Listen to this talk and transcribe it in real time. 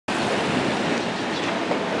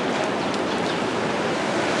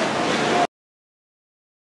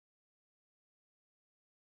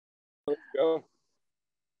Let's go.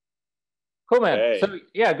 Cool, man. Hey, So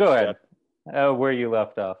yeah, go yeah, ahead. Where you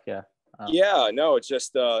left off. Yeah. yeah. No, it's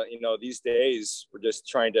just these days we're just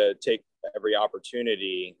trying to take every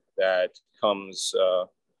opportunity that comes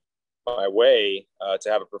my way to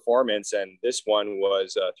have a performance, and this one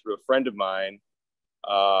was through a friend of mine,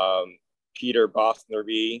 um, Peter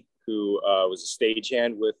Bothnerby, who was a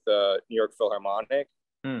stagehand with New York Philharmonic,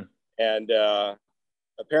 Hmm. and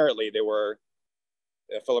apparently they were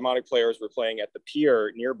Philharmonic players were playing at the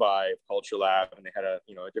pier nearby Culture Lab, and they had a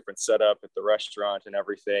different setup at the restaurant and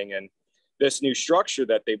everything. And this new structure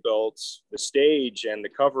that they built, the stage and the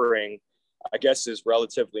covering, I guess, is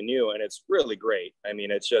relatively new, and it's really great. I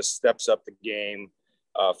mean, it just steps up the game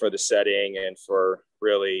for the setting and for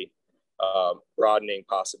really broadening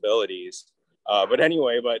possibilities. But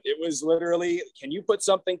anyway, but it was literally, can you put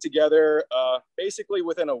something together basically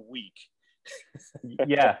within a week?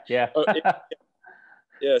 Yeah. Yeah. it,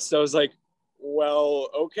 Yeah, so I was like, well,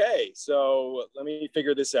 okay, so let me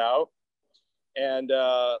figure this out. And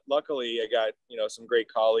luckily, I got some great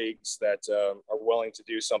colleagues that are willing to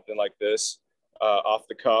do something like this off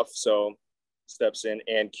the cuff. So steps in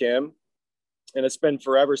Ann Kim, and it's been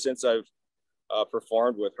forever since I've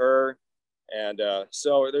performed with her, and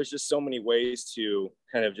so there's just so many ways to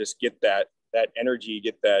kind of just get that energy,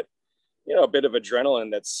 get that a bit of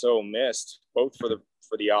adrenaline that's so missed, both for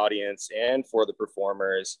the audience and for the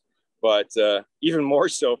performers, but even more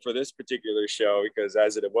so for this particular show, because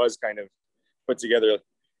as it was kind of put together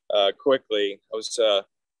quickly, I was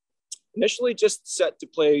initially just set to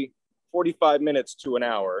play 45 minutes to an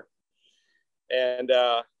hour, and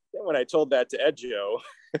then when I told that to Ed Joe,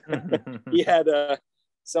 he had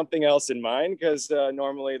something else in mind, because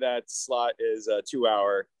normally that slot is a 2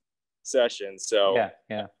 hour session, so Yeah.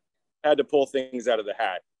 Yeah. had to pull things out of the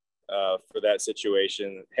hat for that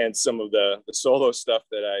situation. Hence some of the solo stuff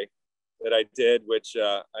that I did, which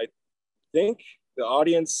I think the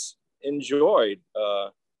audience enjoyed,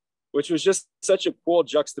 which was just such a cool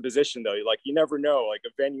juxtaposition, though. Like, you never know, like a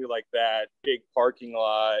venue like that, big parking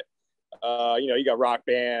lot, you got rock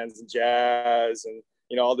bands and jazz and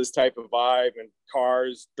all this type of vibe, and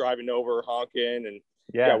cars driving over honking, and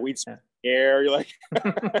you Yeah. got weed Yeah. air. You're like,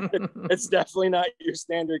 it's definitely not your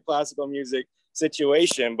standard classical music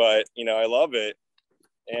situation, but I love it,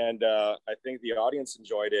 and I think the audience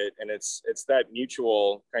enjoyed it, and it's that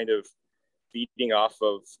mutual kind of feeding off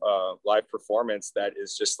of live performance that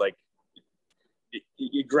is just like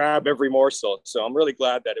you grab every morsel. So I'm really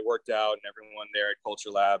glad that it worked out, and everyone there at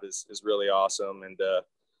Culture Lab is really awesome, and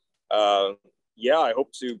yeah, I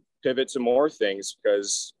hope to pivot to more things,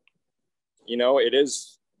 because it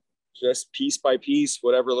is just piece by piece,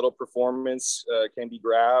 whatever little performance can be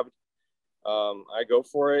grabbed. I go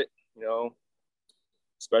for it,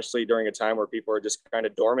 especially during a time where people are just kind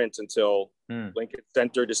of dormant until Lincoln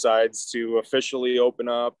Center decides to officially open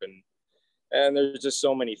up, and there's just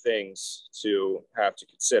so many things to have to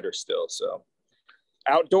consider still. So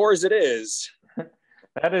outdoors it is.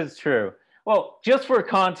 That is true. Well, just for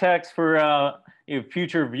context for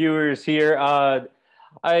future viewers here,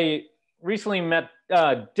 I recently met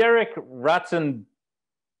Derek Ratzenboeck.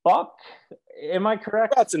 Am I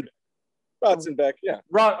correct? Ratzenbeck, yeah.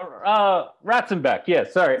 Ratzenbeck, yeah,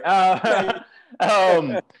 sorry. At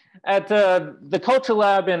the Culture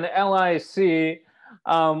Lab in LIC,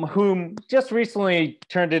 whom just recently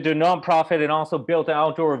turned into a nonprofit and also built an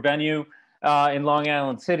outdoor venue in Long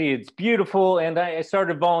Island City. It's beautiful, and I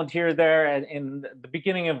started volunteer there in the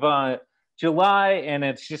beginning of July, and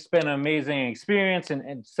it's just been an amazing experience,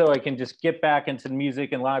 and so I can just get back into the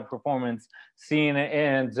music and live performance scene,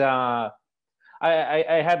 and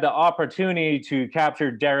I had the opportunity to capture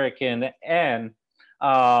Derek and Ann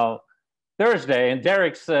Thursday, and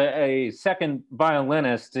Derek's a second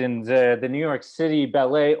violinist in the New York City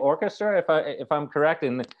Ballet Orchestra, if I'm correct,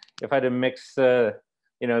 and if I didn't mix the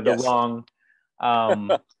Yes. wrong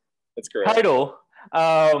That's correct. title.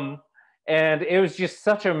 And it was just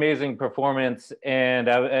such an amazing performance, and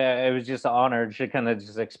I was just honored to kind of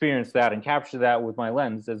just experience that and capture that with my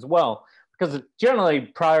lens as well. Because generally,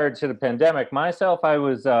 prior to the pandemic, myself, I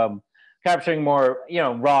was capturing more,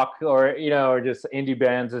 rock or just indie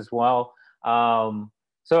bands as well.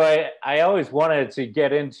 So I always wanted to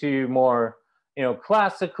get into more,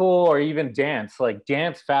 classical or even dance. Like,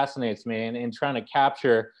 dance fascinates me, and trying to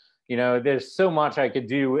capture, there's so much I could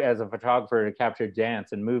do as a photographer to capture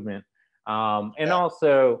dance and movement. And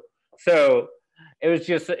also, so it was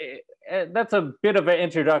just, that's a bit of an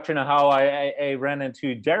introduction of how I ran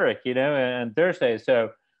into Derek, and Thursday. So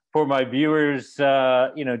for my viewers,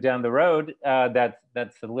 down the road,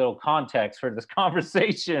 that's a little context for this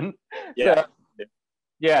conversation. Yeah. So,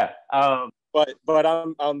 Yeah. But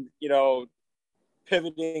I'm you know,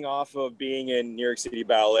 pivoting off of being in New York City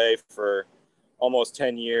Ballet for almost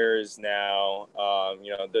 10 years now.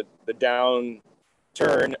 You know, the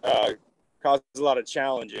downturn caused a lot of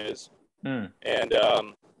challenges, and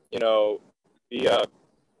you know, we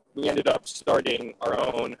ended up starting our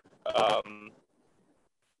own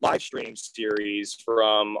live stream series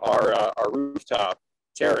from our rooftop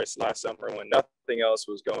terrace last summer when nothing else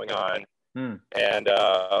was going on. And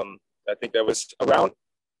I think that was around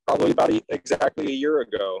probably about exactly a year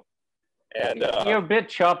ago. And you're a bit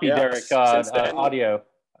choppy, yeah, Derek. then, audio.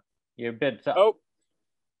 You're a bit.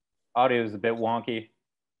 Audio is a bit wonky.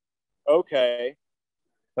 Okay.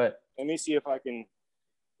 But let me see if I can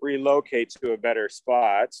relocate to a better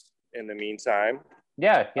spot in the meantime.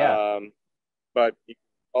 Yeah. But you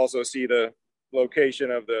also see the location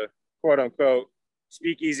of the quote unquote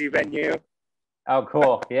speakeasy venue. Oh,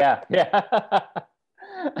 cool. Yeah.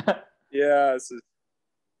 Yeah,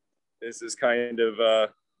 this is kind of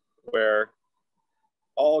where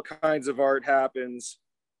all kinds of art happens.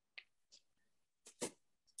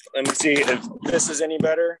 Let me see if this is any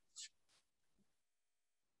better.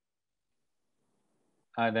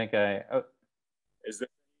 I think Is this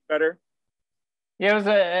better? Yeah, it was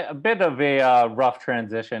a bit of a rough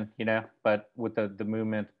transition, you know, but with the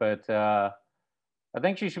movement. But I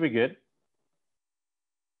think she should be good.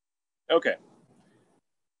 Okay.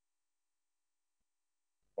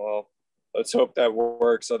 Well, let's hope that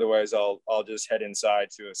works. Otherwise, I'll just head inside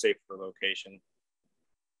to a safer location.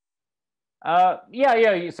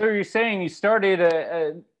 Yeah. So you're saying you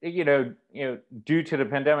started, you know, due to the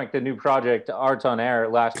pandemic, the new project Arts on Air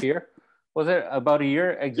last year. Was it about a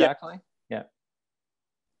year exactly?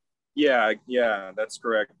 Yeah, that's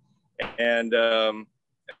correct. And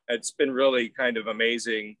it's been really kind of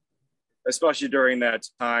amazing, especially during that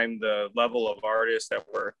time, the level of artists that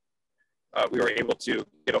we were able to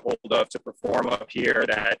get a hold of to perform up here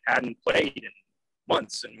that hadn't played in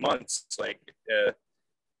months and months, like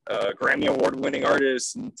Grammy award-winning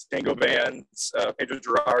artists and tango bands, Pedro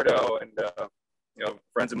Gerardo, and you know,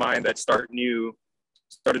 friends of mine that started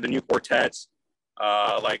the new quartets,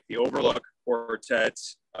 like the Overlook Quartet,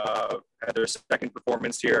 had their second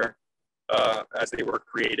performance here as they were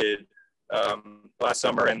created last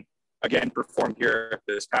summer, and again performed here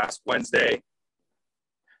this past Wednesday.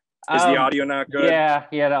 Is the audio not good? Yeah,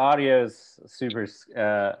 the audio is super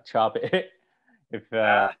choppy. If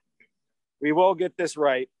we will get this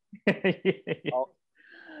right.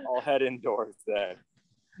 I'll head indoors then.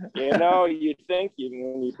 You know, you'd think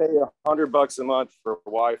when you pay $100 a month for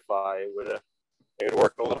Wi-Fi, it would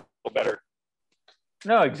work a little better.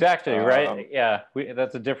 No, exactly, right? Yeah,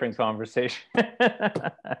 that's a different conversation.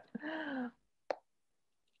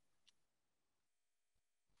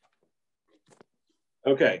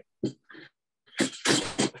 Okay.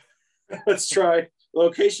 Let's try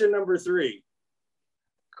location number 3.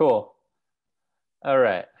 Cool. All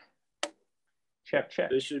right. Check.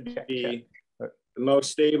 This should be the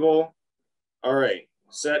most stable. All right,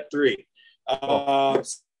 set 3.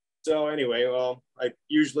 So anyway, well, I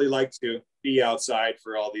usually like to be outside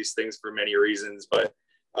for all these things for many reasons, but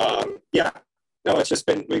yeah, no, it's just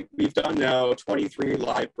been, we've done now 23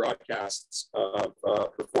 live broadcasts of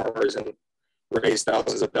performers and raised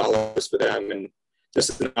thousands of dollars for them, and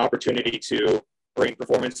just an opportunity to bring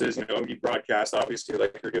performances, you know, you broadcast obviously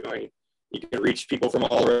like you're doing, you can reach people from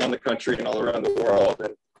all around the country and all around the world,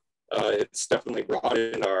 and it's definitely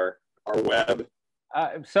broadened our web.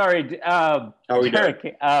 I'm sorry, how are we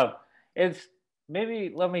doing? It's maybe,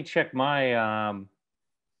 let me check my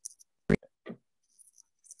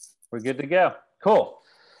we're good to go. Cool.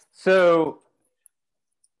 So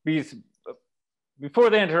before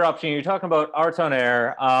the interruption, you're talking about Arts on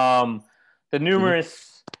Air, the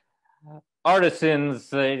numerous artisans,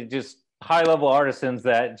 just high-level artisans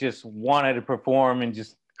that just wanted to perform and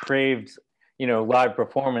just craved, you know, live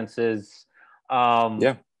performances.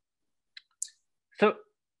 Yeah. So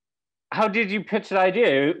how did you pitch the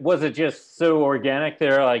idea? Was it just so organic?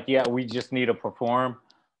 They're like, yeah, we just need to perform.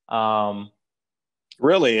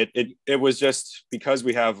 Really, it was just because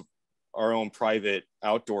we have our own private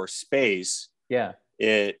outdoor space. Yeah.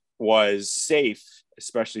 It was safe,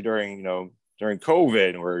 especially during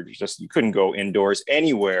COVID, where you couldn't go indoors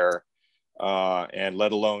anywhere, and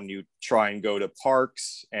let alone you try and go to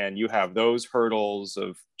parks, and you have those hurdles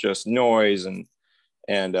of just noise, and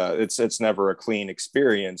it's never a clean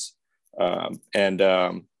experience.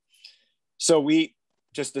 So we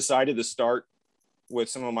just decided to start with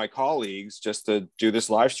some of my colleagues just to do this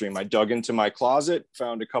live stream. I dug into my closet,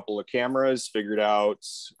 found a couple of cameras, figured out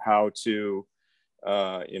how to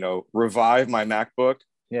revive my MacBook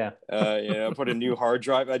Yeah. Put a new hard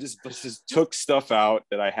drive. I just took stuff out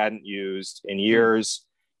that I hadn't used in years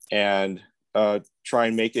and try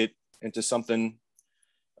and make it into something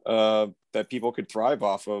that people could thrive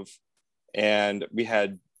off of. And we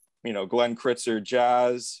had, Glenn Kritzer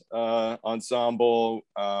Jazz Ensemble,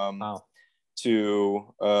 Wow.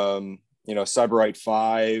 to, Cyberite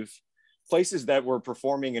 5, places that were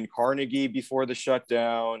performing in Carnegie before the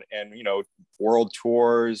shutdown, and, world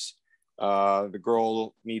tours. The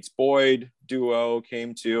Girl Meets Boyd duo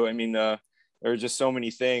came to. I mean, there are just so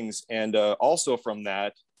many things. And also from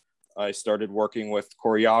that, I started working with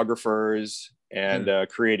choreographers and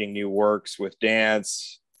creating new works with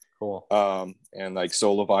dance. Cool. And like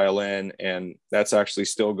solo violin. And that's actually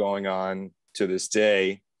still going on to this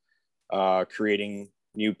day, creating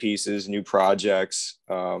new pieces, new projects.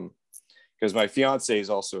 Because my fiance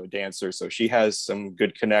is also a dancer. So she has some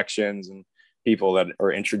good connections and people that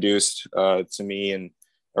are introduced to me and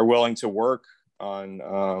are willing to work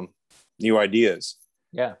on new ideas.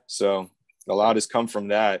 Yeah. So a lot has come from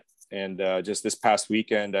that. And just this past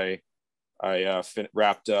weekend, I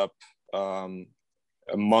wrapped up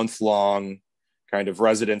a month-long kind of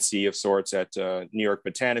residency of sorts at New York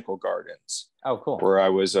Botanical Gardens. Oh, cool. Where I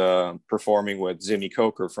was performing with Zimmy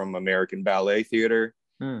Coker from American Ballet Theater.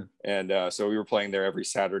 And so we were playing there every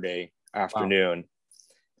Saturday afternoon. Wow.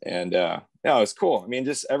 And it's cool. I mean,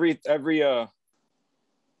 just every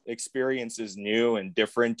experience is new and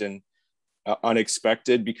different and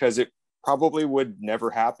unexpected, because it probably would never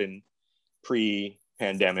happen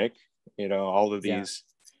pre-pandemic. All of these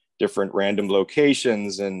different random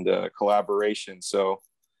locations and collaborations. So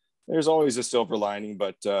there's always a silver lining,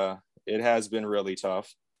 but it has been really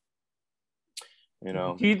tough.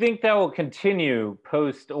 Do you think that will continue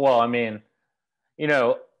post? Well, I mean,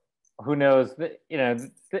 who knows? The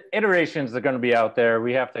iterations are going to be out there.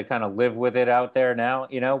 We have to kind of live with it out there now,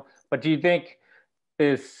 But do you think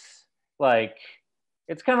this, like,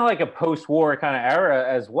 it's kind of like a post-war kind of era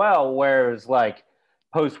as well, whereas like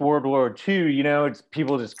post World War II, it's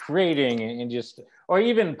people just creating and just, or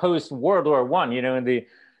even post World War I, in the,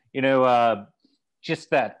 just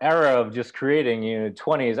that era of just creating,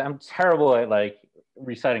 20s. I'm terrible at like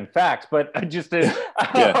reciting facts, but I just did.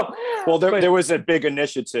 Yeah. Well, there was a big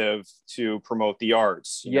initiative to promote the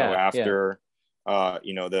arts, after,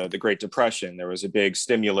 the Great Depression. There was a big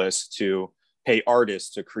stimulus to pay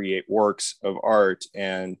artists to create works of art,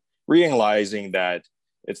 and realizing that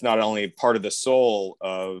it's not only part of the soul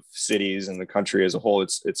of cities and the country as a whole,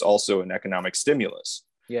 it's also an economic stimulus.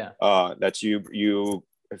 Yeah. That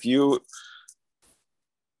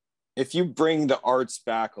if you bring the arts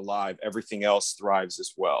back alive, everything else thrives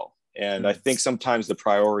as well. And I think sometimes the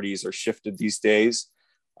priorities are shifted these days.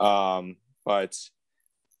 But,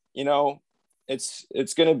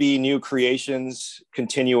 it's going to be new creations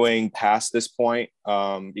continuing past this point,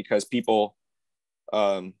 because people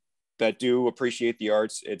that do appreciate the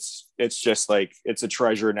arts, it's just like, it's a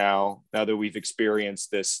treasure now that we've experienced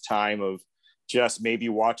this time of just maybe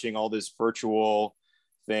watching all this virtual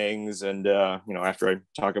things. And after I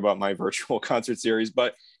talk about my virtual concert series,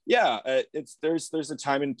 but there's a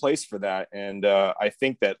time and place for that. And I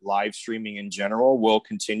think that live streaming in general will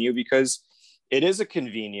continue, because it is a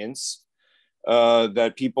convenience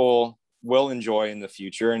that people will enjoy in the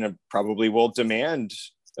future, and probably will demand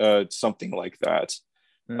something like that,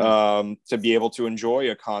 to be able to enjoy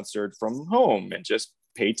a concert from home and just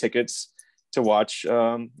pay tickets to watch,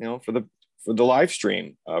 for the live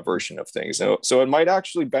stream version of things. So it might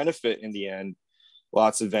actually benefit in the end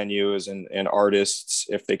lots of venues and artists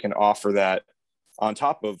if they can offer that on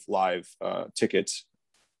top of live tickets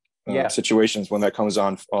situations when that comes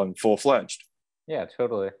on full-fledged. Yeah,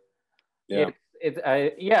 totally. Yeah.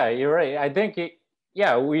 You're right. I think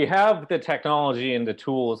we have the technology and the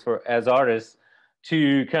tools as artists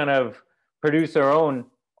to kind of produce our own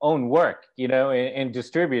work, and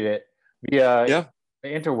distribute it via the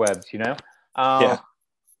interwebs,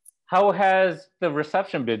 How has the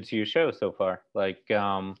reception been to your show so far? Like,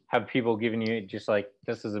 have people given you just like,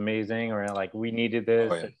 this is amazing, or like, we needed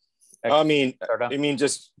this? Oh, yeah. I mean,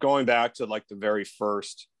 just going back to like the very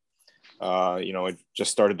first, it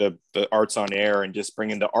just started the Arts on Air, and just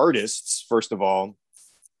bringing the artists, first of all,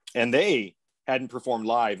 and they hadn't performed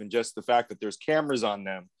live, and just the fact that there's cameras on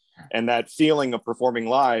them, and that feeling of performing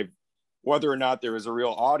live, whether or not there was a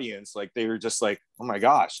real audience, like they were just like, oh my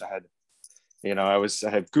gosh, I had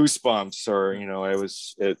goosebumps, or,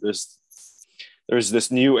 there's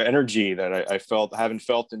this new energy that I haven't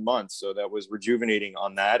felt in months. So that was rejuvenating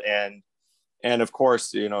on that. And of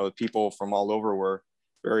course, people from all over were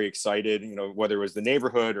very excited, whether it was the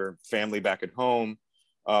neighborhood or family back at home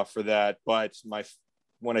for that. But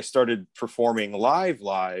when I started performing live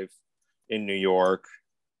in New York,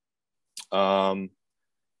 it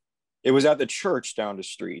was at the church down the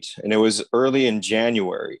street, and it was early in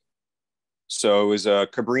January. So it was a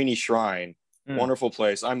Cabrini Shrine, wonderful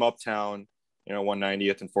place. I'm uptown,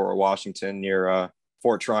 190th and 4 Washington, near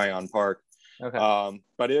Fort Tryon Park. Okay.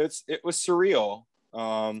 But it was surreal.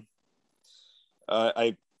 I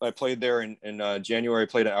played there in January. I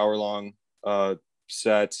played an hour-long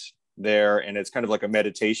set there, and it's kind of like a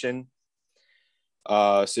meditation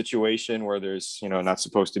situation where there's not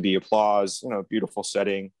supposed to be applause, beautiful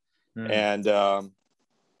setting. And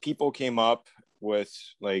people came up with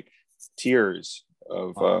like tears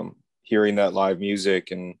of hearing that live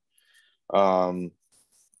music, and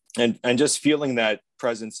just feeling that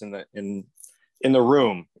presence in the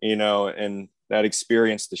room, and that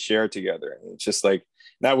experience to share together. And it's just like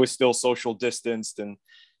that was still social distanced, and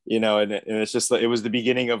and it's just like it was the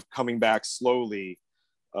beginning of coming back slowly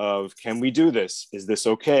of, can we do this? Is this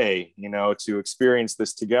okay? To experience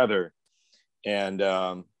this together. And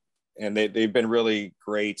they've been really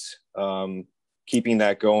great, keeping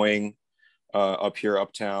that going up here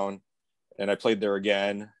uptown. And I played there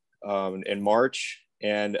again in March.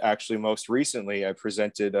 And actually, most recently, I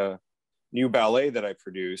presented a new ballet that I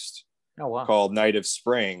produced called Night of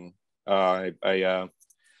Spring. I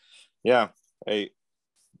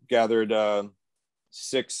gathered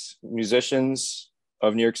 6 musicians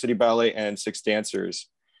of New York City Ballet and 6 dancers.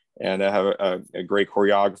 And I have a great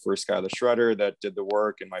choreographer, Skylar Schroeder, that did the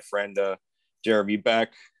work. And my friend, Jeremy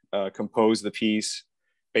Beck, composed the piece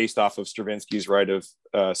based off of Stravinsky's Rite of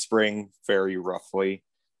Spring, very roughly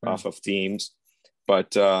off of themes.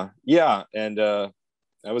 But and that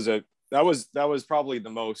was probably the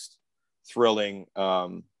most thrilling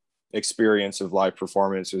experience of live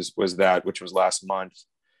performance was that, which was last month.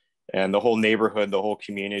 And the whole neighborhood, the whole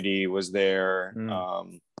community was there.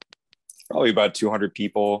 Probably about 200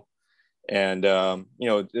 people. And,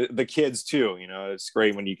 the kids too, it's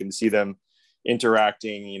great when you can see them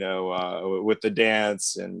interacting, with the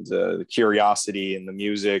dance and the curiosity and the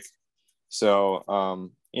music. So,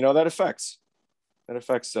 that affects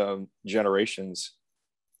generations.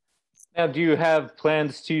 Now, do you have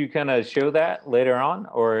plans to kind of show that later on,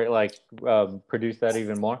 or like produce that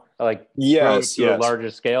even more, like yes, grow to a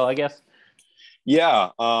larger scale, I guess? Yeah.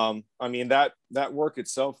 I mean, that work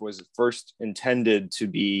itself was first intended to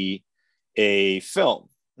be a film,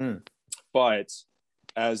 but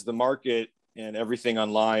as the market and everything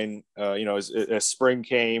online, as spring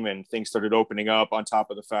came and things started opening up, on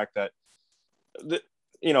top of the fact that,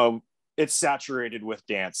 it's saturated with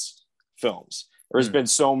dance films. There's been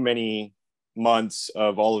so many months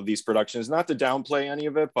of all of these productions, not to downplay any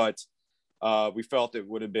of it, but we felt it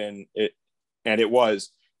would have been and it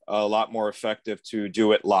was a lot more effective to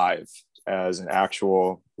do it live as an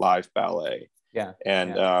actual live ballet.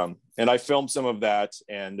 And I filmed some of that,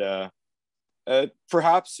 and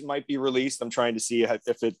perhaps it might be released. I'm trying to see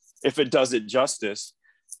if it does it justice,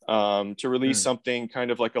 to release something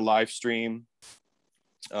kind of like a live stream,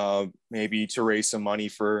 maybe to raise some money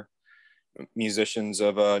for musicians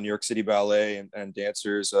of New York City Ballet and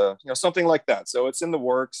dancers, something like that. So it's in the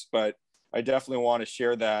works, but I definitely want to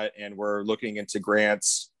share that. And we're looking into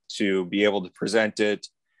grants to be able to present it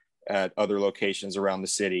at other locations around the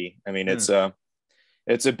city. I mean, it's a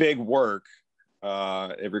big work.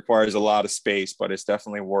 It requires a lot of space, but it's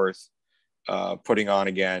definitely worth putting on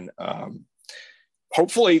again.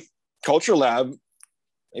 Hopefully Culture Lab,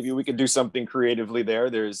 maybe we could do something creatively there.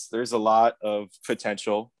 There's a lot of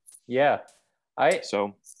potential. Yeah. I'm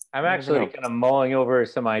actually kind of mulling over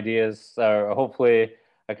some ideas. Hopefully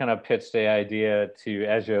I kind of pitched the idea to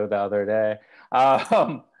Ejo the other day.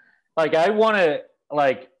 I want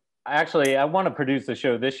to produce a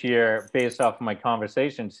show this year based off of my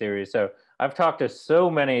conversation series. So I've talked to so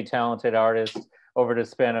many talented artists over the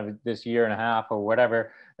span of this year and a half or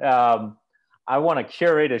whatever. I want to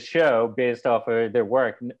curate a show based off of their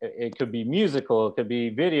work. It could be musical, it could be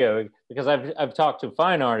video, because I've talked to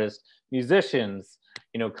fine artists, musicians,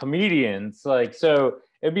 comedians. So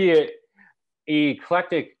it'd be a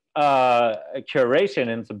eclectic curation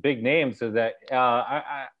and some big names, so that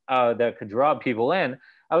that could draw people in.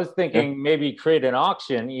 I was thinking maybe create an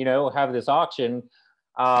auction, have this auction.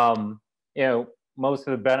 Most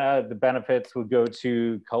of the benefits would go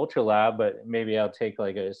to Culture Lab, but maybe I'll take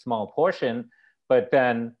like a small portion. But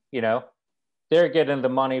then, they're getting the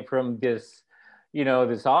money from this,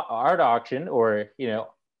 this art auction, or,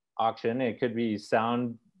 auction. It could be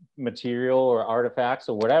sound material or artifacts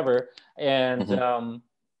or whatever. And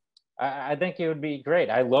I think it would be great.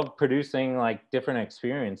 I love producing like different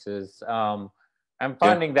experiences. I'm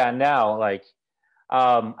finding that now,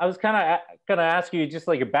 I was kind of gonna ask you just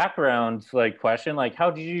like a background like question, like how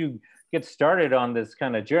did you get started on this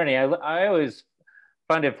kind of journey? I always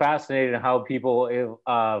find it fascinating how people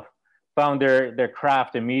found their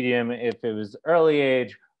craft and medium, if it was early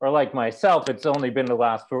age or like myself, it's only been the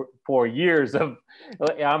last 4 years of,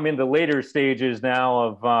 I'm in the later stages now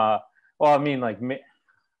of, well, I mean like, I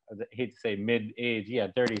hate to say mid age, yeah,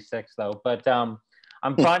 36 though, but I'm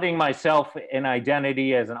finding myself an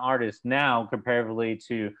identity as an artist now comparatively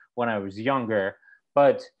to when I was younger.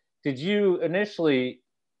 But did you initially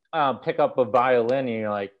pick up a violin and you're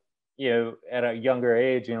like, at a younger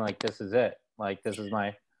age, and you're like, this is it. Like, this is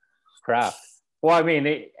my craft. Well, I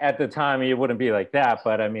mean, at the time, it wouldn't be like that,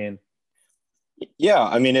 but I mean. Yeah,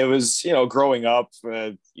 I mean, it was, growing up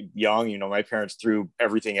young, my parents threw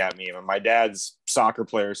everything at me. My dad's soccer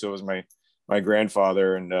player, so it was my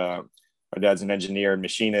grandfather, and my dad's an engineer and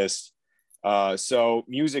machinist. So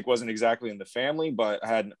music wasn't exactly in the family, but I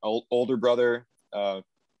had an older brother,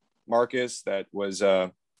 Marcus, that was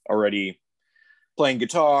already playing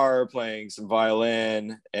guitar, playing some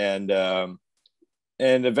violin, and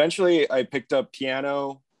eventually I picked up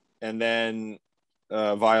piano and then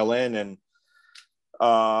violin. And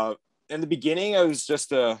in the beginning, I was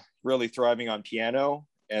just really thriving on piano,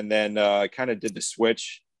 and then I kind of did the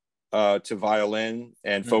switch to violin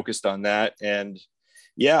and focused on that. And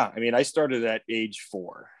yeah, I mean, I started at age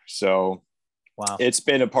 4, so wow, it's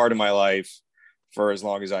been a part of my life for as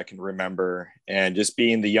long as I can remember. And just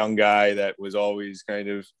being the young guy that was always kind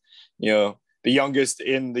of, the youngest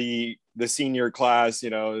in the senior class,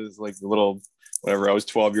 it was like the little, whatever, I was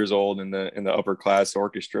 12 years old in the upper class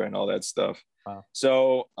orchestra and all that stuff. Wow.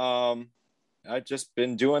 So I've just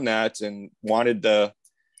been doing that and wanted the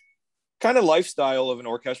kind of lifestyle of an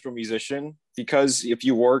orchestral musician, because if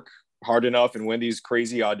you work hard enough and win these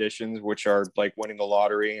crazy auditions, which are like winning the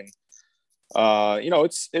lottery, and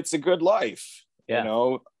it's a good life. Yeah.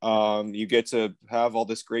 You get to have all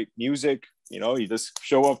this great music, you just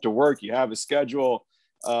show up to work, you have a schedule,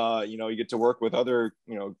 you get to work with other,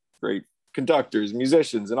 great conductors,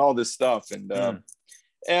 musicians, and all this stuff.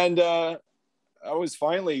 And I was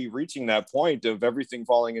finally reaching that point of everything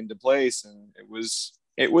falling into place, and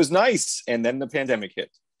it was nice. And then the pandemic hit,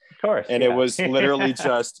 of course, and it was literally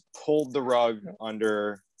just pulled the rug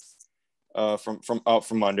under, from out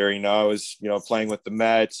from under. I was playing with the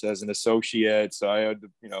Mets as an associate, so I had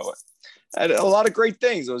a lot of great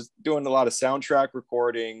things. I was doing a lot of soundtrack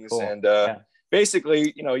recordings. Cool. And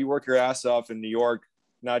basically, you work your ass off in New York,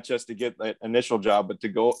 not just to get that initial job, but to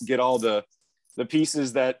go get all the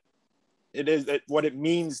pieces that what it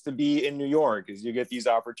means to be in New York, is you get these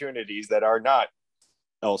opportunities that are not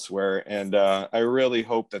elsewhere. And I really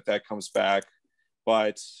hope that comes back,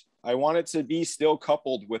 but I want it to be still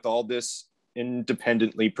coupled with all this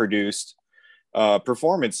independently produced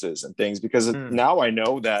performances and things, because now I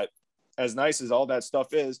know that as nice as all that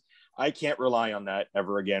stuff is, I can't rely on that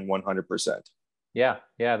ever again 100%. Yeah,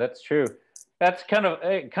 that's true. That's kind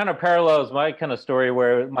of parallels my kind of story,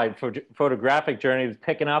 where my photographic journey was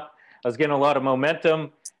picking up. I was getting a lot of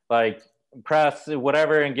momentum, like press,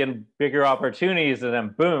 whatever, and getting bigger opportunities, and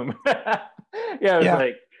then boom. It was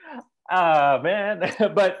like, man.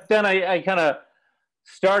 But then I kind of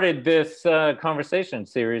started this conversation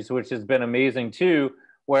series, which has been amazing too,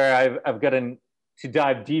 where I've gotten to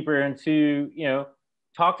dive deeper into,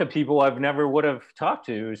 talk to people I've never would have talked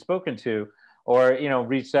to or spoken to, or,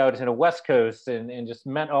 reached out to the West Coast and just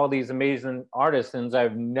met all these amazing artisans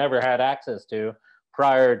I've never had access to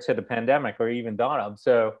prior to the pandemic or even thought of.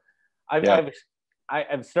 So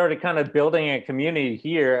I've started kind of building a community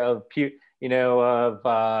here of,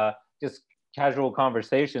 just casual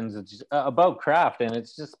conversations about craft. And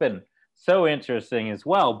it's just been so interesting as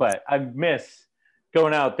well. But I miss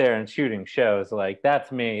going out there and shooting shows. Like,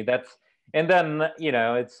 that's me. And then,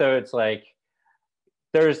 it's like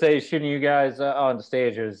Thursday shooting you guys on the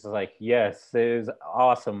stage. It was like, yes, it was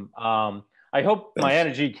awesome. I hope my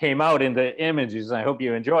energy came out in the images, and I hope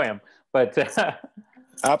you enjoy them. But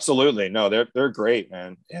absolutely, no, they're great,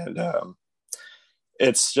 man. And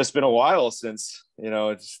it's just been a while since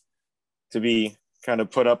it's to be kind of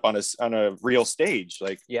put up on a real stage.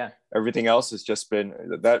 Like, everything else has just been,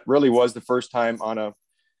 that really was the first time on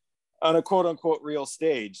a quote unquote real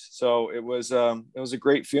stage. So it was a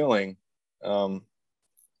great feeling to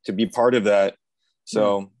be part of that.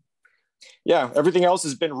 So. Everything else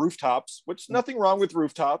has been rooftops, which nothing wrong with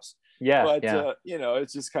rooftops. But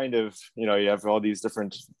it's just kind of, you have all these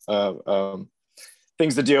different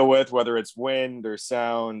things to deal with, whether it's wind or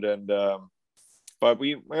sound, and but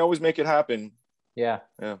we always make it happen. Now,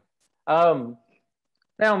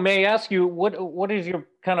 may I ask you, what is your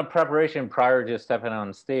kind of preparation prior to stepping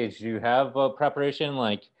on stage? Do you have a preparation?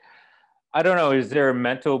 Like, I don't know, is there a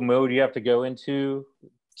mental mode you have to go into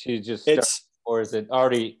to just start, or is it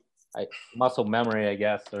already muscle memory, I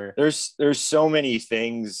guess? Or there's so many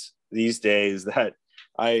things these days that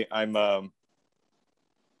I'm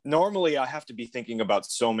normally I have to be thinking about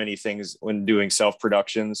so many things when doing self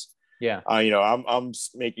productions. Yeah. I'm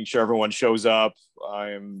making sure everyone shows up.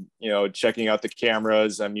 I'm, checking out the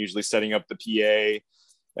cameras. I'm usually setting up the PA,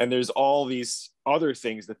 and there's all these other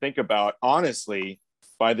things to think about. Honestly,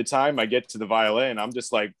 by the time I get to the violin, I'm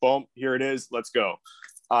just like, boom, here it is. Let's go.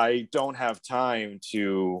 I don't have time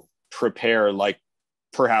to prepare like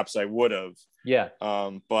perhaps I would have. Yeah.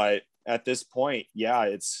 But at this point, yeah,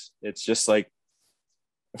 it's just like,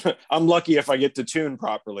 I'm lucky if I get to tune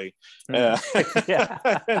properly, just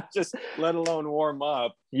let alone warm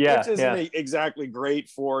up, which isn't exactly great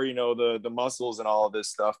for, the muscles and all of this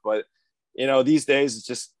stuff. But, these days it's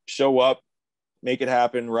just show up, make it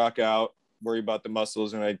happen, rock out, worry about the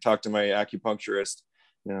muscles. And I talk to my acupuncturist,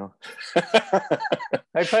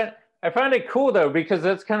 I find it cool though, because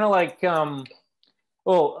it's kind of like,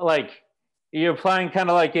 like you're applying kind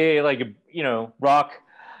of like a rock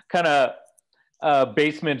kind of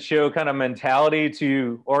basement show kind of mentality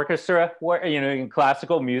to orchestra, where in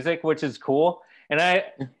classical music, which is cool. And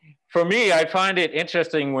for me, I find it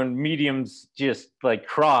interesting when mediums just like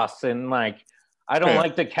cross, and like I don't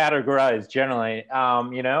like to categorize generally,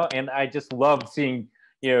 and I just love seeing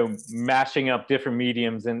mashing up different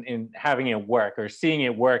mediums and having it work, or seeing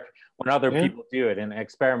it work when other people do it, and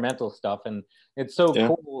experimental stuff. And it's so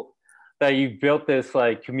cool that you built this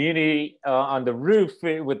like community on the roof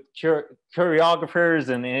with choreographers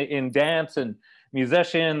and in dance and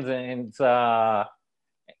musicians, and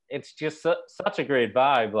it's just such a great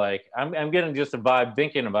vibe. Like I'm getting just a vibe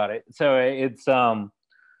thinking about it. So it's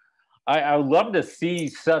I would love to see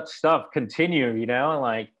such stuff continue.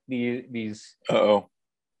 Like these. Oh,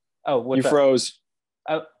 you froze.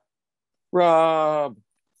 Rob,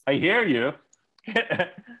 I hear you.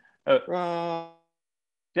 Rob,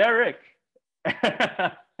 Derek.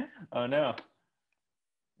 Oh no.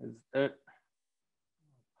 Is it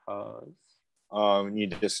pause? You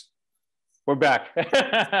just we're back.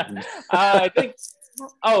 I think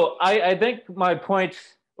I think my point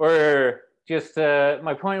was just I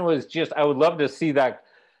would love to see that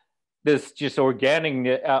this just organic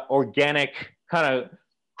kind of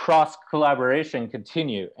cross collaboration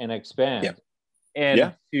continue and expand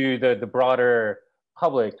and to the broader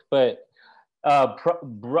public, but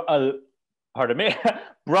pardon me,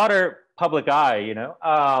 broader public eye,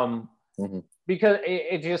 because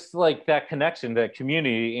it just like that connection, that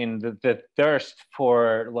community, and the thirst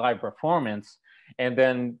for live performance, and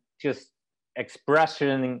then just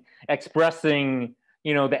expressing, the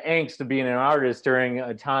angst of being an artist during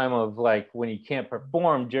a time of like when you can't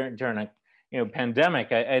perform during a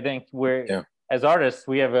pandemic. I think as artists,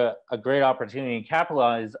 we have a great opportunity to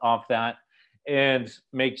capitalize off that and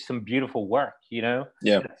make some beautiful work,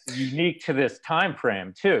 It's unique to this time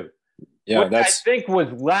frame too. What I think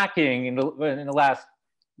was lacking in the last,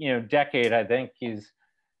 decade, I think, is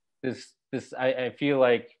this I feel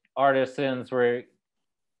like artisans were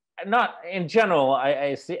not in general.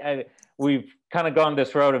 I see we've kind of gone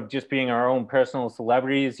this road of just being our own personal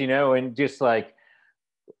celebrities, and just like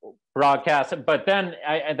broadcast. But then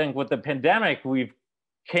I think with the pandemic, we've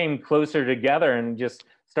came closer together and just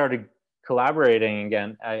started collaborating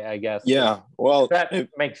again, I guess. Yeah, well, that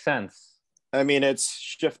makes sense. I mean, it's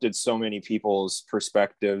shifted so many people's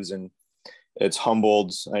perspectives, and it's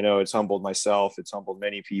humbled myself, it's humbled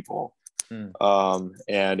many people.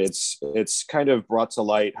 And it's kind of brought to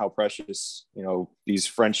light how precious these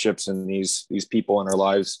friendships and these people in our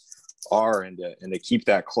lives are, and to keep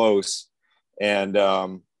that close. And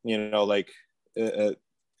it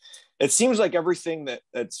seems like everything that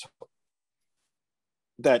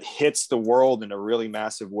hits the world in a really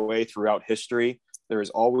massive way throughout history, there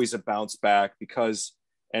is always a bounce back,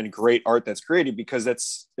 and great art that's created, because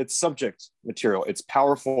it's subject material. It's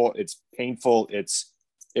powerful, it's painful,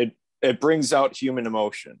 it brings out human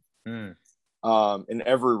emotion in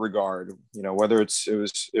every regard, whether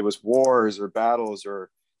it was wars or battles or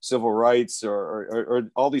civil rights or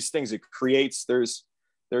all these things. It creates, there's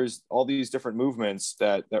all these different movements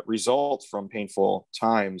that result from painful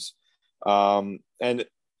times. And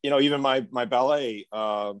even my ballet,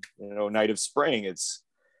 Night of Spring, it's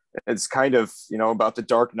kind of about the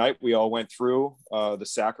dark night we all went through, the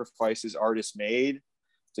sacrifices artists made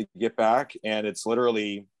to get back. And it's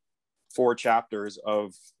literally 4 chapters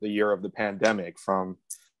of the year of the pandemic, from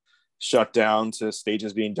shut down to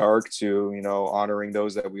stages being dark to, you know, honoring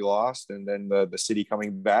those that we lost, and then the city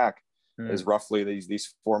coming back is roughly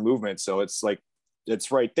these four movements. So it's like,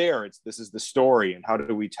 it's right there. This is the story, and how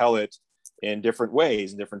do we tell it in different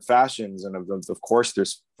ways, in different fashions. And of course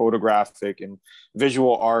there's photographic and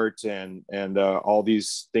visual art and all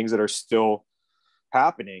these things that are still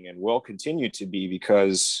happening and will continue to be,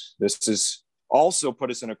 because this is also put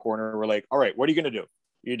us in a corner. We're like, all right, what are you going to do?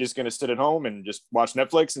 You're just going to sit at home and just watch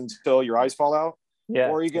Netflix until your eyes fall out? Yeah.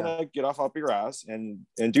 Or are you going to get off your ass and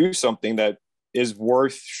do something that is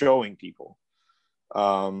worth showing people?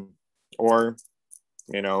 Or,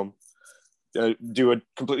 you know, do a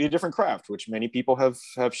completely different craft, which many people have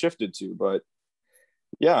shifted to. But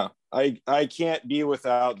yeah, I can't be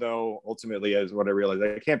without, though, ultimately, as what I realized,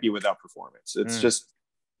 I can't be without performance. It's just,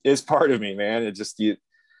 it's part of me, man. It just,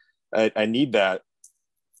 I need that.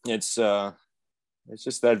 It's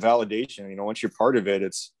just that validation, you know. Once you're part of it,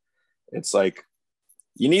 it's like,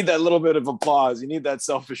 you need that little bit of applause, you need that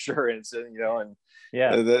self-assurance, and, you know, and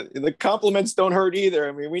the compliments don't hurt either.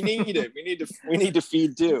 I mean, we need it. we need to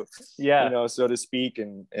feed too, you know, so to speak.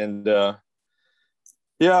 And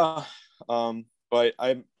but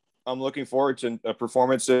I'm looking forward to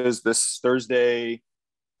performances this Thursday.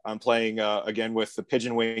 I'm playing again with the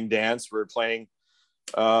Pigeon Wing Dance. We're playing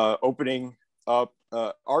opening up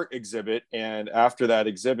art exhibit, and after that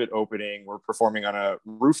exhibit opening, we're performing on a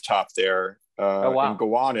rooftop there in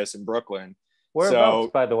Gowanus in Brooklyn.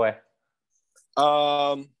 Whereabouts, by the way?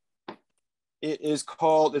 It is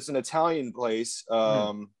called, it's an Italian place,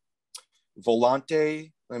 Volante.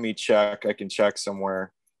 Let me check. I can check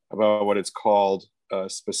somewhere about what it's called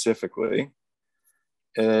specifically.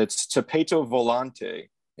 It's Tappeto Volante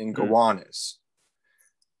in Gowanus.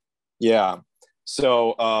 Yeah.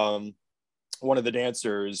 So one of the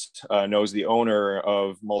dancers knows the owner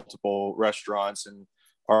of multiple restaurants and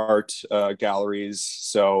art galleries.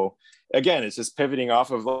 So again, it's just pivoting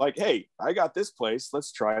off of like, hey, I got this place,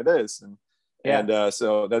 let's try this. And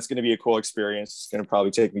so that's going to be a cool experience. It's going to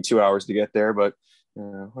probably take me 2 hours to get there, but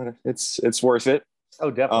it's worth it.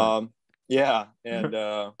 Oh, definitely. Yeah. And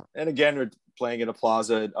again, we're playing at a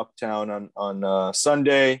plaza at Uptown on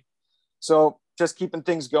Sunday. So just keeping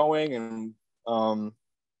things going, and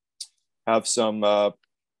have some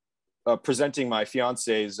presenting my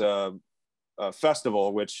fiance's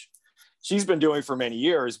festival, which she's been doing for many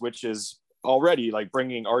years, which is already like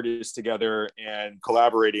bringing artists together and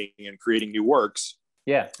collaborating and creating new works.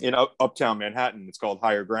 Yeah. In Uptown Manhattan. It's called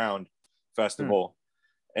Higher Ground Festival.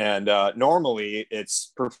 And normally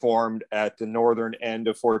it's performed at the northern end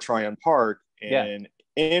of Fort Tryon Park in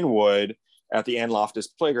Inwood at the Ann Loftus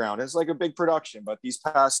Playground. It's like a big production, but these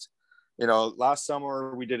past, you know, last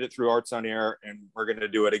summer we did it through Arts on Air, and we're going to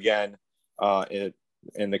do it again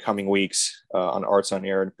in the coming weeks on Arts on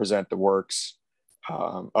Air, and present the works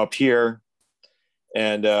up here.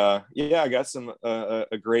 And I got some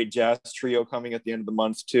a great jazz trio coming at the end of the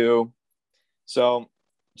month too. So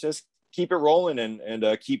just keep it rolling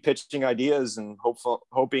and keep pitching ideas, and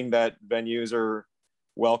hoping that venues are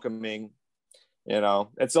welcoming. You know,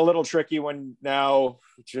 it's a little tricky when now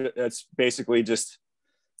it's basically just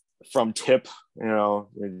from tip, you know,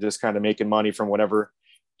 you're just kind of making money from whatever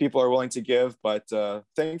people are willing to give. But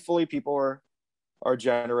thankfully people are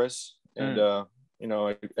generous and, you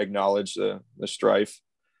know, acknowledge the strife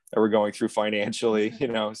that we're going through financially, you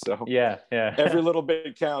know, so every little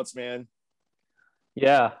bit counts, man.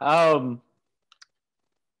 Yeah. Oh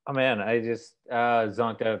man, I just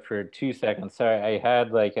zonked out for 2 seconds. Sorry, I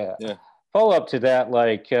had like a follow up to that.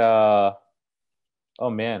 Like, oh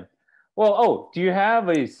man. Well, do you have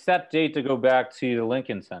a set date to go back to the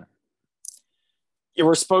Lincoln Center? Yeah,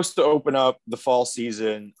 we're supposed to open up the fall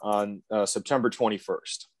season on September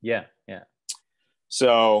 21st. Yeah.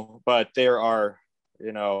 So, but there are,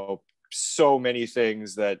 you know, so many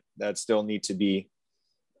things that still need to be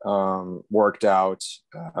worked out,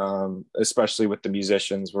 especially with the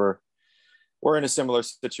musicians. We're in a similar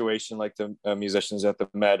situation like the musicians at the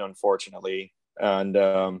Med, unfortunately. And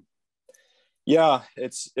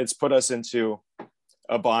it's put us into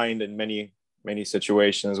a bind in many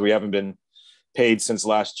situations. We haven't been paid since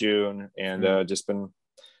last June, and just been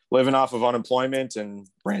living off of unemployment and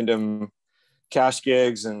random cash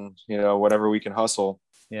gigs, and, you know, whatever we can hustle.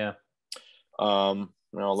 Yeah. You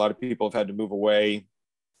know, a lot of people have had to move away.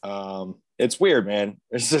 It's weird, man.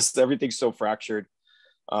 It's just, everything's so fractured.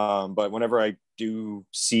 But whenever I do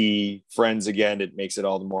see friends again, it makes it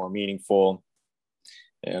all the more meaningful.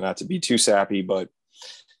 And not to be too sappy, but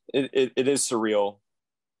it is surreal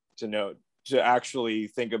to actually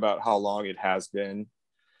think about how long it has been.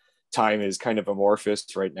 Time is kind of amorphous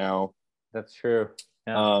right now. That's true.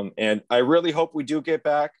 And I really hope we do get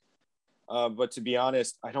back. But to be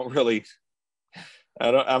honest,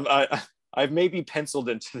 I've maybe penciled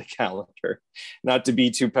into the calendar, not to be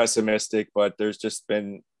too pessimistic, but there's just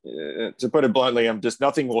been, to put it bluntly,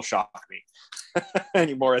 nothing will shock me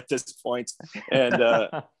anymore at this point.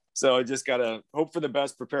 And so I just got to hope for the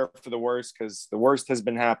best, prepare for the worst, because the worst has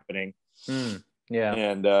been happening. Yeah.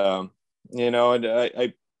 And, and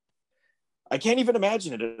I can't even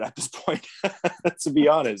imagine it at this point, to be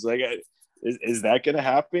honest. Like, is that going to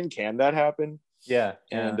happen? Can that happen? Yeah.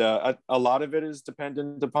 And a lot of it is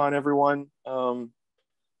dependent upon everyone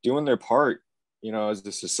doing their part, as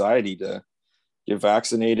a society, to get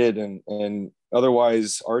vaccinated, and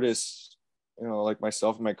otherwise artists, like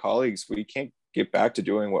myself and my colleagues, we can't get back to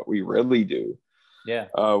doing what we really do. Yeah.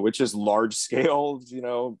 Which is large scale,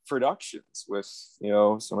 productions with,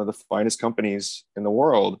 some of the finest companies in the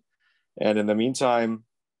world. And in the meantime,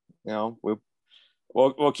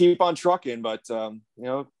 we'll keep on trucking, but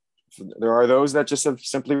there are those that just have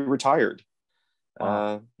simply retired.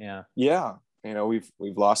 We've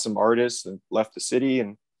lost some artists and left the city,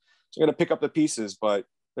 and so I'm going to pick up the pieces, but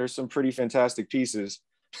there's some pretty fantastic pieces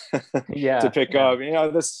to pick up.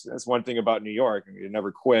 That's one thing about New York. You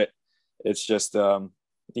never quit. It's just you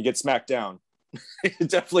get smacked down. You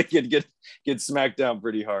definitely get smacked down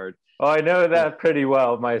pretty hard. Oh, I know that pretty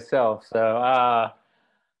well myself. So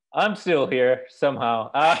I'm still here somehow.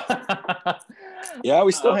 Yeah,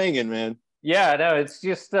 we still hanging, man. Yeah, no, it's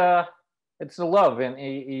just it's the love, and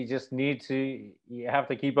you just you have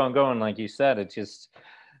to keep on going, like you said. It's just,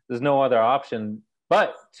 there's no other option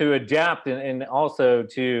but to adapt and also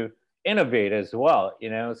to innovate as well,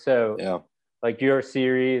 So like your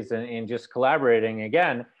series and just collaborating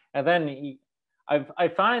again, and then I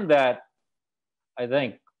find that, I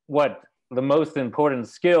think what the most important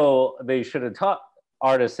skill they should have taught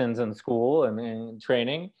artisans in school and in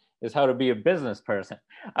training is how to be a business person.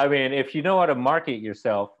 I mean, if you know how to market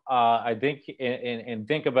yourself, I think, and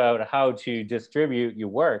think about how to distribute your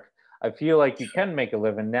work, I feel like you can make a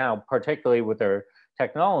living now, particularly with our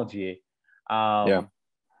technology. But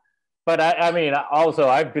I mean, also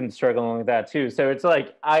I've been struggling with that too. So it's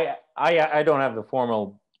like, I don't have the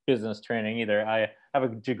formal business training either. I have a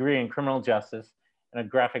degree in criminal justice and a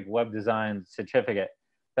graphic web design certificate.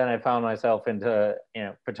 Then I found myself into,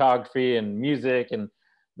 photography and music and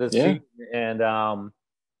and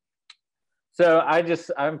so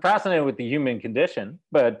I'm fascinated with the human condition,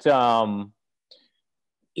 but I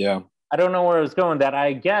don't know where I was going. That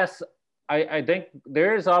I guess I think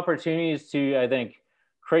there's opportunities to, I think,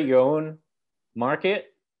 create your own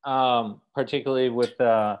market, particularly with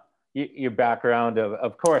your background,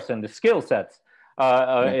 of course, and the skill sets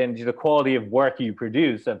and the quality of work you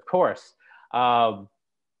produce, of course.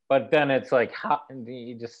 But then it's like, how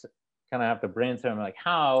you just kind of have to brainstorm, like,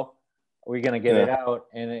 how are we going to get it out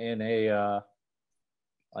in a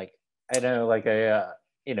like, I don't know, like a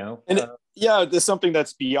there's something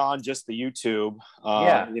that's beyond just the YouTube,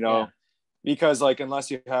 because like,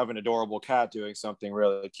 unless you have an adorable cat doing something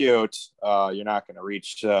really cute, you're not going to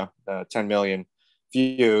reach 10 million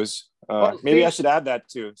views. Maybe I should add that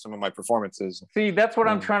to some of my performances. See, that's what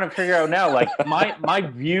I'm trying to figure out now. Like, my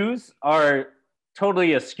views are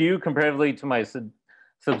totally askew comparatively to my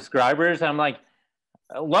subscribers. I'm like,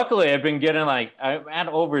 luckily I've been getting I'm at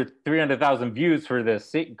over 300,000 views for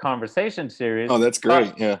this conversation series. Oh, that's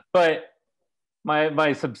great. But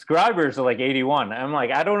my subscribers are like 81. I'm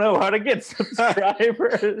like, I don't know how to get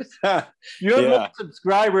subscribers. You have more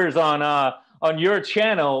subscribers on your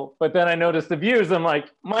channel, but then I noticed the views. I'm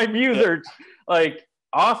like, my views are like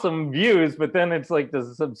awesome views, but then it's like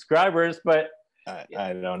the subscribers, but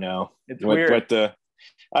I don't know. It's weird. But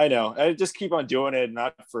I know. I just keep on doing it,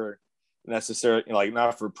 not for necessarily,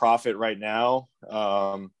 not for profit right now.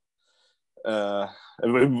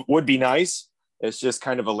 It would be nice. It's just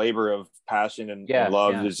kind of a labor of passion and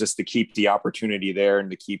love. It's just to keep the opportunity there and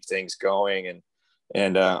to keep things going.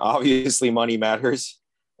 And obviously money matters.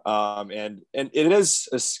 And it is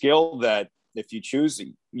a skill that if you choose,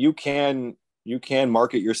 you can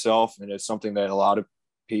market yourself. And it's something that a lot of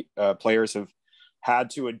players have had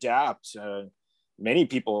to adapt. Many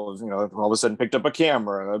people, all of a sudden picked up a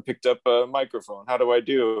camera, picked up a microphone. How do I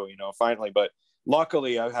do, finally? But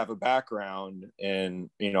luckily I have a background in,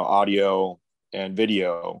 audio and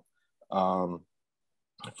video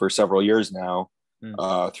for several years now.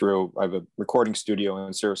 I have a recording studio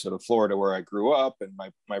in Sarasota, Florida, where I grew up, and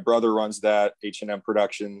my brother runs that, H&M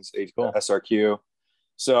Productions, SRQ.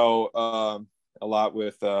 So a lot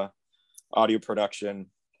with audio production.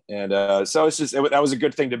 And so that was a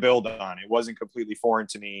good thing to build on. It wasn't completely foreign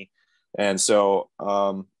to me. And so,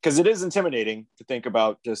 because it is intimidating to think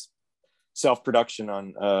about just self-production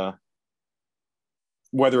on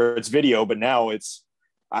whether it's video, but now it's,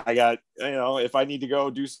 I got, you know, if I need to go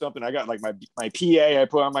do something, I got like my PA I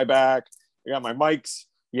put on my back, I got my mics,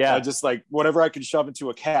 just like whatever I can shove into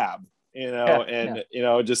a cab, you know, and you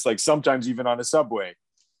know, just like sometimes even on a subway.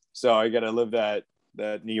 So I got to live that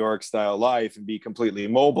New York style life and be completely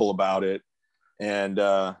mobile about it, and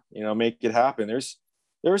you know, make it happen.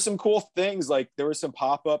 There were some cool things, like there were some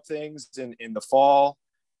pop-up things in the fall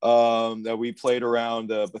that we played around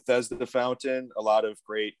the Bethesda Fountain. A lot of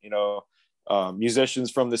great, you know,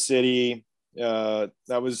 musicians from the city. That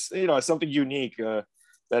was, you know, something unique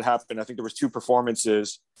that happened. I think there was 2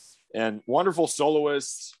 performances, and wonderful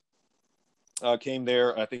soloists came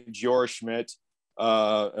there. I think Giora Schmidt,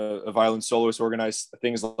 a violin soloist, organized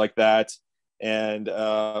things like that. And you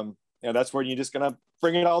know, that's where you're just gonna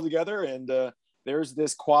bring it all together. And there's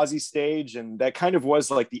this quasi stage, and that kind of was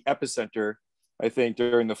like the epicenter. I think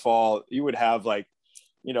during the fall, you would have like,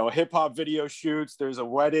 you know, hip hop video shoots. There's a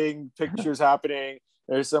wedding, pictures happening.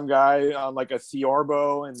 There's some guy on like a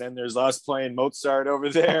theorbo, and then there's us playing Mozart over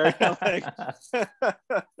there. Like,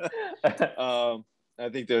 I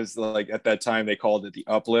think there's like, at that time they called it the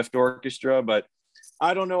Uplift Orchestra, but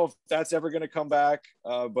I don't know if that's ever going to come back.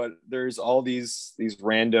 But there's all these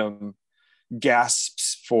random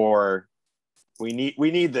gasps for, we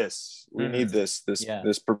need this. We need this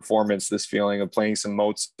performance, this feeling of playing some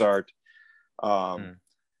Mozart.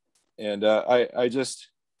 And I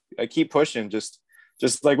keep pushing, just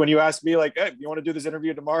like when you ask me like, hey, you want to do this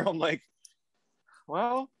interview tomorrow? I'm like,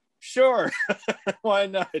 well, sure. Why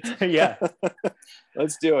not? Yeah.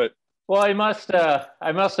 Let's do it. Well, I must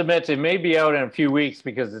admit it may be out in a few weeks,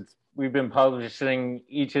 because we've been publishing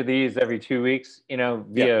each of these every 2 weeks, you know,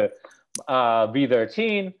 via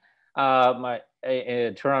V13, my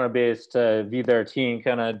Toronto-based V13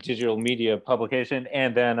 kind of digital media publication,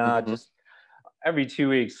 and then just every 2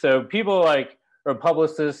 weeks. So people like, or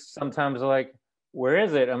publicists sometimes are like, where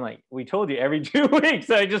is it? I'm like, we told you every 2 weeks.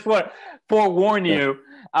 I just want to forewarn you.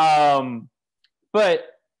 But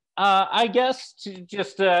I guess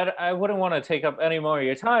I wouldn't want to take up any more of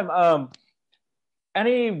your time.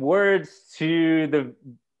 Any words to the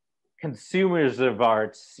consumers of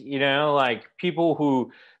arts, you know, like people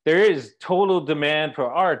who, there is total demand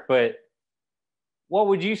for art, but what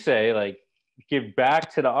would you say? Like, give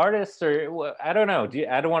back to the artists, or I don't know.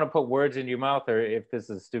 I don't want to put words in your mouth, or if this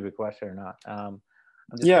is a stupid question or not.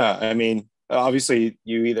 I mean, obviously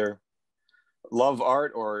you either love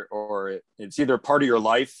art or it's either part of your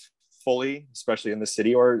life fully, especially in the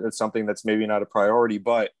city, or it's something that's maybe not a priority.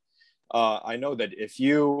 But I know that if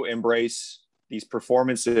you embrace these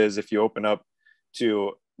performances, if you open up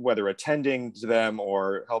to whether attending to them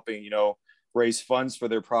or helping, you know, raise funds for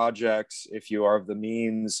their projects, if you are of the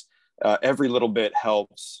means, every little bit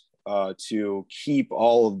helps to keep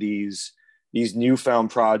all of these newfound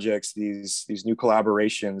projects, these new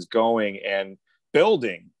collaborations going and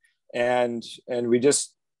building. And we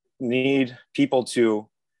just need people to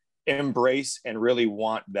embrace and really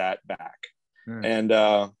want that back. And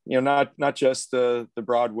you know, not just the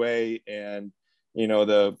Broadway and, you know,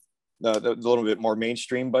 the little bit more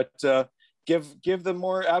mainstream, but give the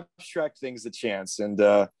more abstract things a chance, and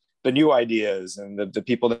the new ideas, and the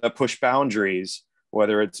people that push boundaries,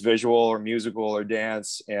 whether it's visual or musical or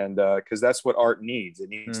dance. And because that's what art needs. It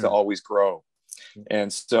needs to always grow.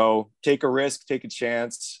 And so take a risk, take a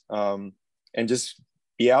chance, and just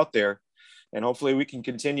be out there. And hopefully we can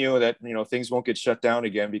continue that, you know, things won't get shut down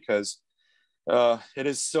again, because it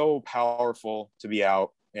is so powerful to be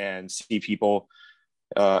out and see people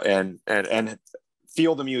and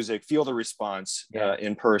feel the music, feel the response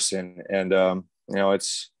in person. And you know,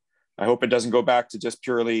 I hope it doesn't go back to just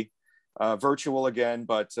purely virtual again,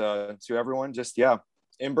 but to everyone, just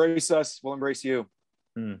embrace us, we'll embrace you.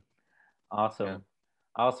 Awesome.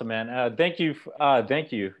 Awesome, man. Thank you. And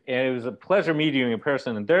it was a pleasure meeting you in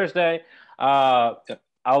person on Thursday.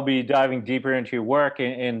 I'll be diving deeper into your work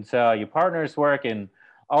and your partner's work and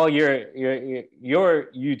all your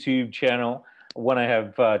YouTube channel when I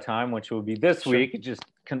have time, which will be this week, just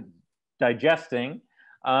digesting.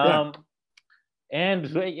 And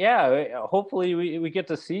hopefully we get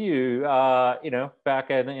to see you, you know, back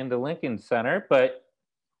in the Lincoln Center. But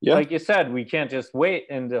like you said, we can't just wait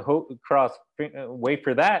and wait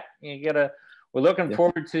for that. We're looking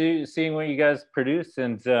forward to seeing what you guys produce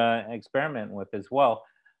and experiment with as well.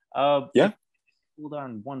 Hold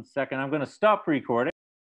on 1 second. I'm going to stop recording.